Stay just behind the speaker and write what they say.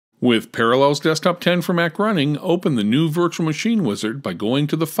With Parallels Desktop 10 for Mac running, open the new Virtual Machine wizard by going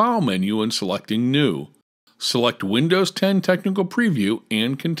to the File menu and selecting New. Select Windows 10 Technical Preview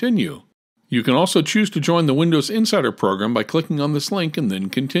and Continue. You can also choose to join the Windows Insider program by clicking on this link and then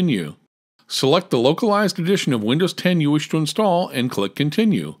Continue. Select the localized edition of Windows 10 you wish to install and click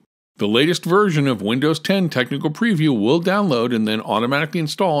Continue. The latest version of Windows 10 Technical Preview will download and then automatically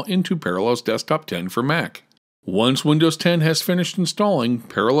install into Parallels Desktop 10 for Mac. Once Windows 10 has finished installing,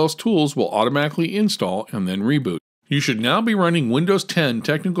 Parallels tools will automatically install and then reboot. You should now be running Windows 10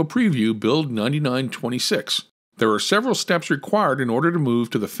 Technical Preview build 9926. There are several steps required in order to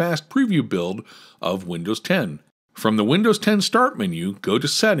move to the fast preview build of Windows 10. From the Windows 10 Start menu, go to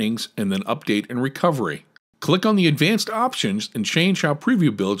Settings and then Update and Recovery. Click on the Advanced options and change how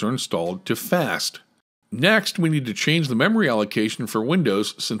preview builds are installed to Fast. Next, we need to change the memory allocation for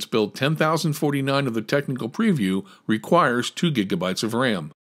Windows since build 10049 of the Technical Preview requires 2 GB of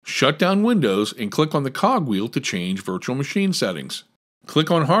RAM. Shut down Windows and click on the cogwheel to change virtual machine settings.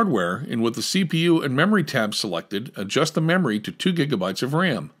 Click on Hardware and with the CPU and Memory tab selected, adjust the memory to 2 GB of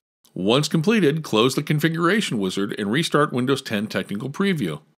RAM. Once completed, close the Configuration wizard and restart Windows 10 Technical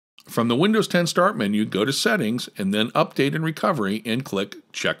Preview. From the Windows 10 Start menu, go to Settings and then Update and Recovery and click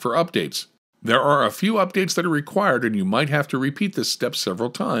Check for Updates. There are a few updates that are required and you might have to repeat this step several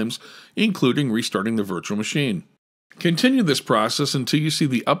times, including restarting the virtual machine. Continue this process until you see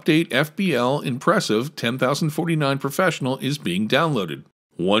the Update FBL Impressive 10049 Professional is being downloaded.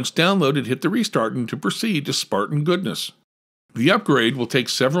 Once downloaded, hit the restart button to proceed to Spartan goodness. The upgrade will take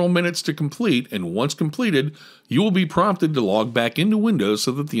several minutes to complete, and once completed, you will be prompted to log back into Windows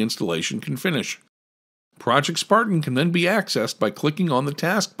so that the installation can finish. Project Spartan can then be accessed by clicking on the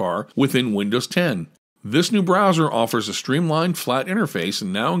taskbar within Windows 10. This new browser offers a streamlined, flat interface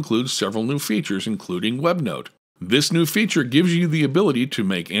and now includes several new features, including WebNote. This new feature gives you the ability to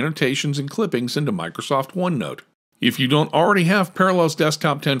make annotations and clippings into Microsoft OneNote. If you don't already have Parallels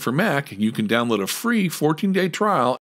Desktop 10 for Mac, you can download a free 14-day trial